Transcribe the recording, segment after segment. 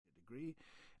degree,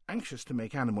 anxious to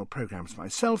make animal programs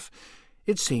myself,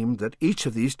 it seemed that each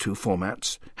of these two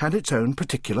formats had its own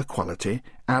particular quality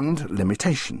and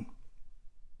limitation.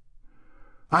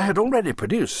 I had already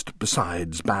produced,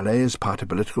 besides ballets, party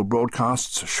political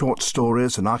broadcasts, short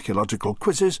stories and archaeological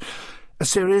quizzes, a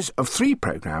series of 3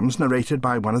 programmes narrated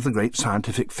by one of the great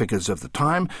scientific figures of the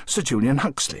time, Sir Julian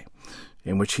Huxley,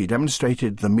 in which he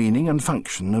demonstrated the meaning and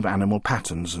function of animal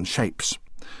patterns and shapes.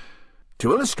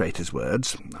 To illustrate his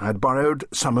words, I had borrowed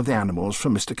some of the animals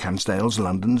from Mr. Cansdale's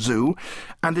London Zoo,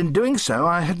 and in doing so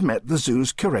I had met the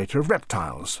zoo's curator of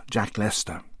reptiles, Jack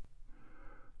Lester.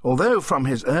 Although from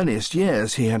his earliest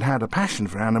years he had had a passion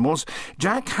for animals,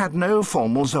 Jack had no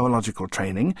formal zoological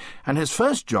training, and his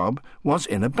first job was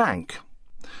in a bank.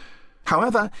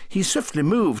 However, he swiftly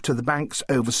moved to the bank's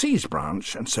overseas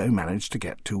branch and so managed to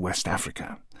get to West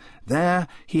Africa. There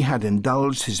he had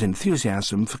indulged his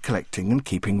enthusiasm for collecting and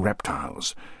keeping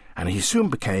reptiles, and he soon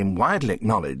became widely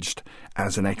acknowledged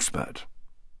as an expert.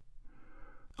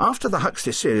 After the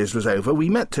Huxley series was over, we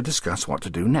met to discuss what to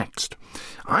do next.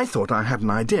 I thought I had an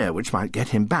idea which might get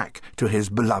him back to his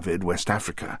beloved West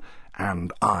Africa,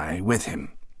 and I with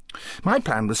him. My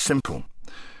plan was simple.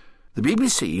 The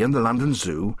BBC and the London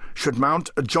Zoo should mount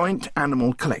a joint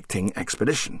animal collecting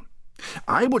expedition.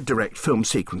 I would direct film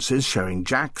sequences showing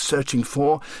Jack searching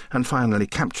for and finally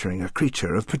capturing a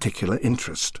creature of particular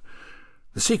interest.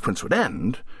 The sequence would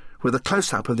end with a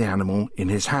close-up of the animal in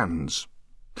his hands.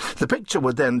 The picture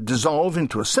would then dissolve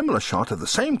into a similar shot of the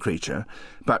same creature,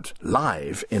 but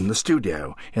live in the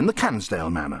studio, in the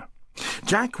Cansdale manner.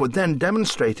 Jack would then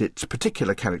demonstrate its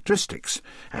particular characteristics,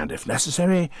 and, if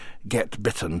necessary, get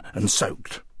bitten and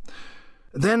soaked.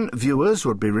 Then viewers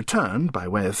would be returned by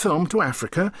way of film to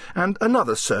Africa and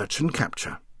another search and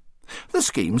capture. The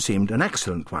scheme seemed an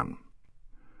excellent one.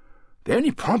 The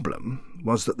only problem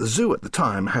was that the zoo at the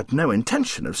time had no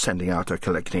intention of sending out a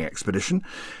collecting expedition,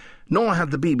 nor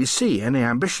had the BBC any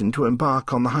ambition to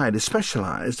embark on the highly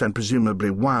specialised and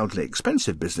presumably wildly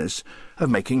expensive business of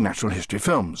making natural history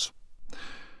films.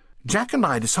 Jack and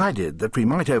I decided that we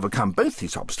might overcome both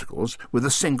these obstacles with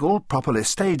a single, properly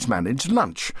stage-managed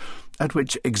lunch, at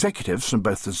which executives from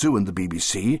both the zoo and the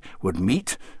BBC would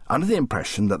meet under the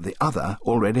impression that the other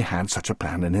already had such a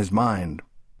plan in his mind.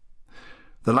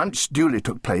 The lunch duly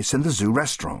took place in the zoo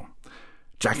restaurant.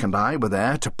 Jack and I were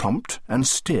there to prompt and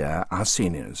steer our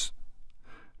seniors.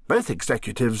 Both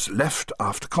executives left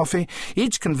after coffee,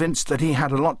 each convinced that he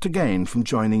had a lot to gain from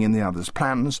joining in the other's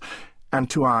plans, and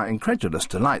to our incredulous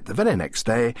delight the very next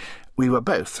day we were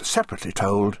both separately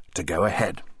told to go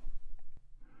ahead.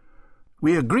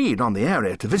 We agreed on the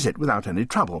area to visit without any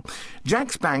trouble.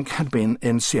 Jack's bank had been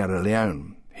in Sierra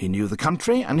Leone. He knew the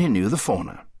country and he knew the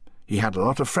fauna. He had a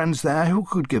lot of friends there who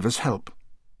could give us help.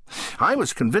 I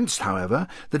was convinced, however,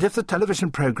 that if the television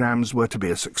programmes were to be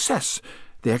a success,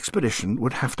 the expedition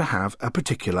would have to have a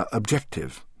particular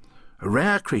objective. A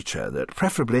rare creature that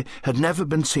preferably had never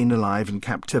been seen alive in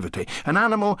captivity, an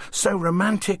animal so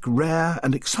romantic, rare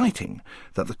and exciting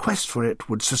that the quest for it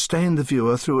would sustain the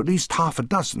viewer through at least half a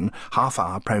dozen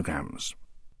half-hour programmes.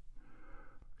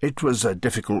 It was a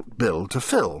difficult bill to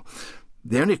fill.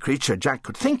 The only creature Jack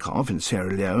could think of in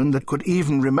Sierra Leone that could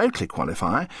even remotely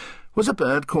qualify was a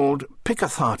bird called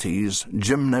Picathartes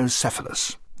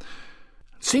gymnocephalus.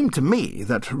 It seemed to me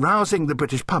that rousing the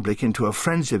British public into a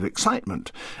frenzy of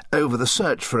excitement over the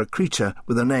search for a creature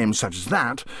with a name such as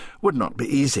that would not be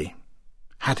easy.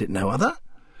 Had it no other?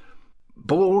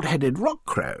 Bald-headed rock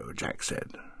crow, Jack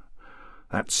said.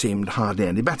 That seemed hardly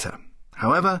any better.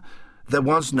 However, there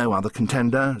was no other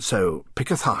contender, so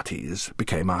Picathartes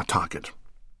became our target.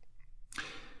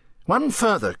 One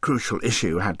further crucial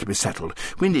issue had to be settled.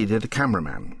 We needed a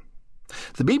cameraman.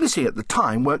 The BBC at the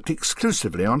time worked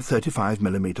exclusively on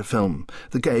 35mm film,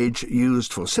 the gauge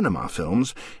used for cinema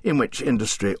films, in which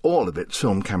industry, all of its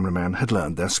film cameramen, had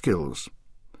learned their skills.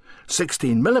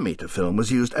 16mm film was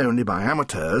used only by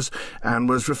amateurs and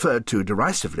was referred to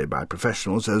derisively by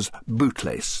professionals as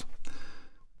bootlace.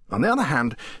 On the other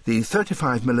hand, the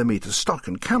 35mm stock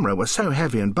and camera were so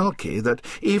heavy and bulky that,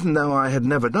 even though I had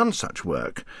never done such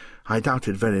work, I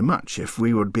doubted very much if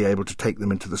we would be able to take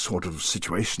them into the sort of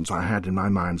situations I had in my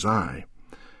mind's eye.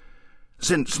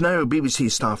 Since no BBC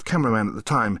staff cameraman at the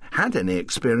time had any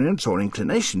experience or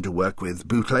inclination to work with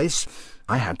bootlace,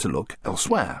 I had to look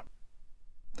elsewhere.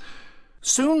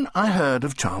 Soon I heard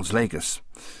of Charles Lagos,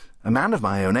 a man of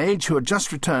my own age who had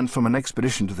just returned from an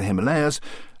expedition to the Himalayas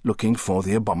looking for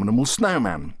the abominable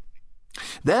snowman.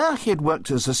 There he had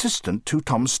worked as assistant to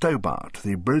Tom Stobart,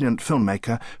 the brilliant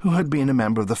filmmaker who had been a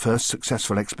member of the first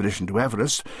successful expedition to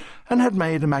Everest and had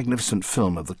made a magnificent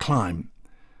film of the climb.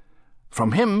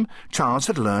 From him, Charles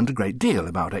had learned a great deal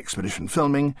about expedition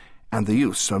filming and the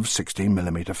use of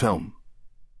 16mm film.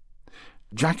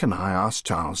 Jack and I asked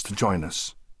Charles to join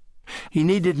us. He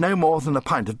needed no more than a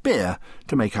pint of beer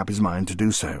to make up his mind to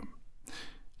do so.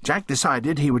 Jack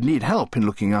decided he would need help in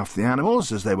looking after the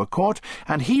animals as they were caught,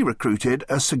 and he recruited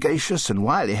a sagacious and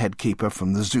wily headkeeper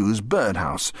from the zoo's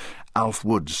birdhouse, Alf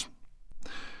Woods.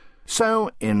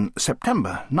 So, in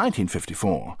September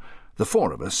 1954, the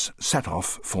four of us set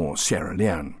off for Sierra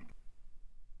Leone.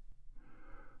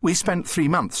 We spent 3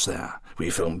 months there. We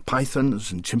filmed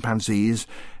pythons and chimpanzees,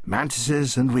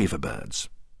 mantises and weaver birds.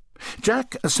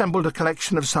 Jack assembled a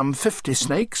collection of some 50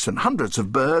 snakes and hundreds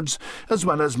of birds, as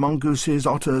well as mongooses,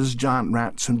 otters, giant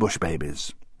rats and bush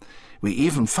babies. We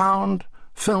even found,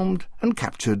 filmed and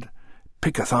captured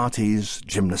Picathartes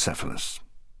gymnocephalus.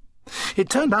 It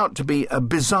turned out to be a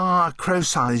bizarre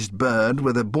crow-sized bird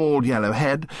with a bald yellow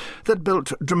head that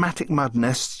built dramatic mud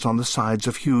nests on the sides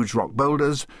of huge rock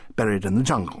boulders buried in the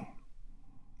jungle.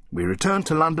 We returned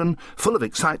to London full of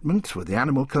excitement with the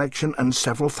animal collection and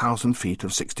several thousand feet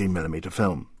of 16mm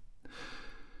film.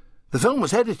 The film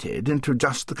was edited into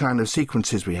just the kind of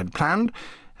sequences we had planned,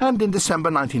 and in December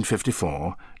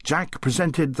 1954, Jack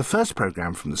presented the first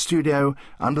programme from the studio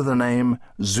under the name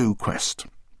Zoo Quest.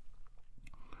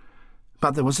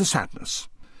 But there was a sadness.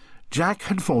 Jack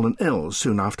had fallen ill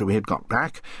soon after we had got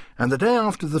back, and the day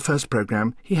after the first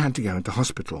programme he had to go into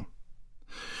hospital.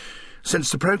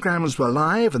 Since the programmes were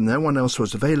live and no one else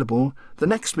was available, the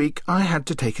next week I had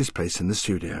to take his place in the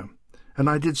studio, and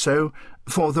I did so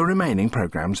for the remaining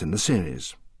programmes in the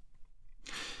series.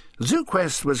 Zoo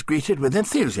Quest was greeted with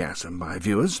enthusiasm by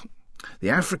viewers.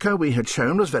 The Africa we had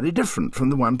shown was very different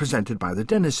from the one presented by the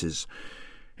Dennises.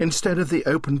 Instead of the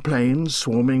open plains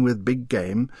swarming with big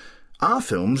game, our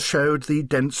films showed the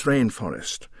dense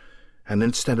rainforest, and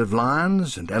instead of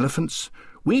lions and elephants,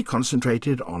 we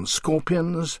concentrated on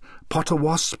scorpions, potter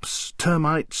wasps,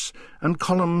 termites, and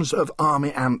columns of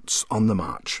army ants on the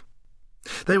march.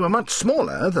 They were much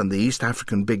smaller than the East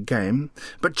African big game,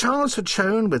 but Charles had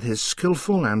shown with his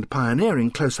skillful and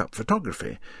pioneering close-up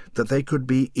photography that they could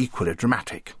be equally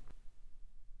dramatic.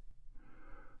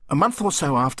 A month or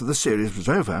so after the series was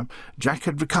over, Jack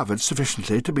had recovered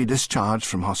sufficiently to be discharged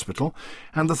from hospital,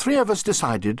 and the three of us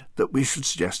decided that we should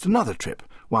suggest another trip,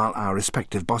 while our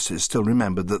respective bosses still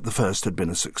remembered that the first had been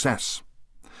a success.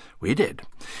 We did,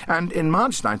 and in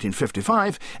March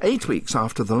 1955, 8 weeks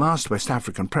after the last West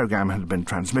African programme had been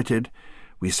transmitted,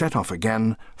 we set off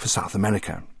again for South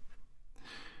America.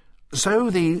 So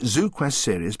the Zoo Quest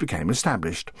series became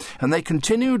established, and they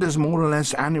continued as more or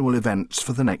less annual events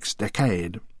for the next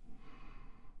decade.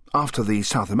 After the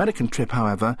South American trip,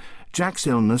 however, Jack's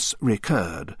illness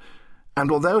recurred, and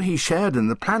although he shared in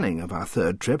the planning of our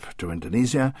third trip to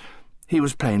Indonesia, he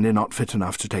was plainly not fit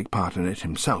enough to take part in it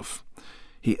himself.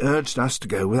 He urged us to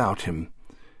go without him,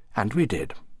 and we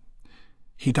did.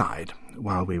 He died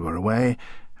while we were away,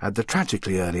 at the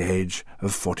tragically early age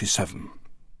of 47.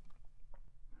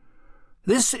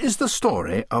 This is the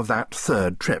story of that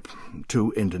third trip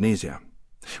to Indonesia.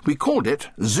 We called it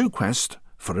Zoo Quest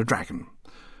for a Dragon,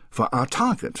 for our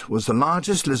target was the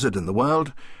largest lizard in the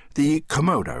world, the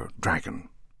Komodo dragon.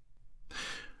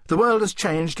 The world has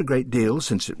changed a great deal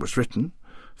since it was written.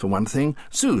 For one thing,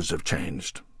 zoos have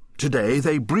changed. Today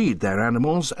they breed their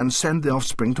animals and send the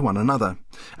offspring to one another,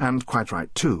 and quite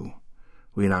right too.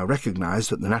 We now recognise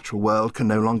that the natural world can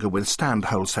no longer withstand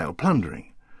wholesale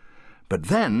plundering. But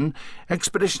then,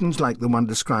 expeditions like the one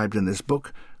described in this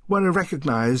book were a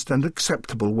recognised and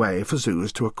acceptable way for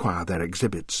zoos to acquire their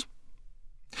exhibits.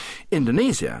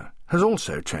 Indonesia has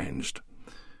also changed.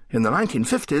 In the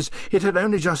 1950s, it had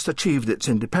only just achieved its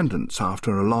independence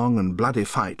after a long and bloody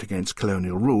fight against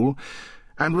colonial rule,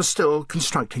 and was still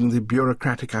constructing the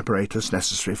bureaucratic apparatus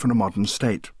necessary for a modern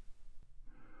state.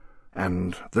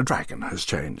 And the dragon has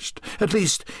changed, at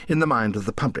least in the mind of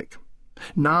the public.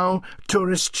 Now,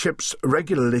 tourist ships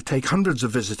regularly take hundreds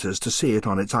of visitors to see it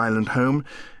on its island home,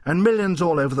 and millions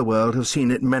all over the world have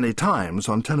seen it many times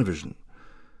on television.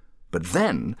 But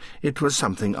then it was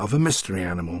something of a mystery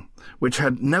animal, which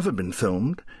had never been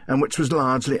filmed, and which was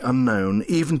largely unknown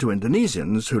even to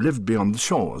Indonesians who lived beyond the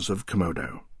shores of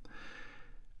Komodo.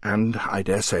 And I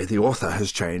dare say the author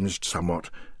has changed somewhat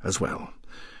as well.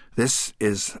 This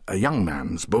is a young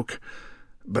man's book,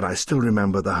 but I still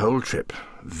remember the whole trip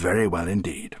very well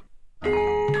indeed.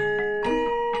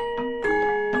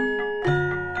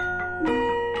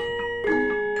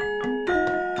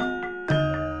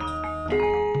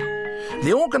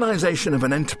 The organisation of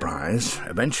an enterprise,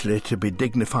 eventually to be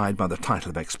dignified by the title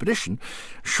of expedition,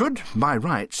 should, by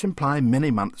rights, imply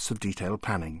many months of detailed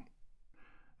planning.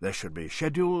 There should be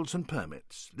schedules and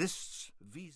permits, lists, visas.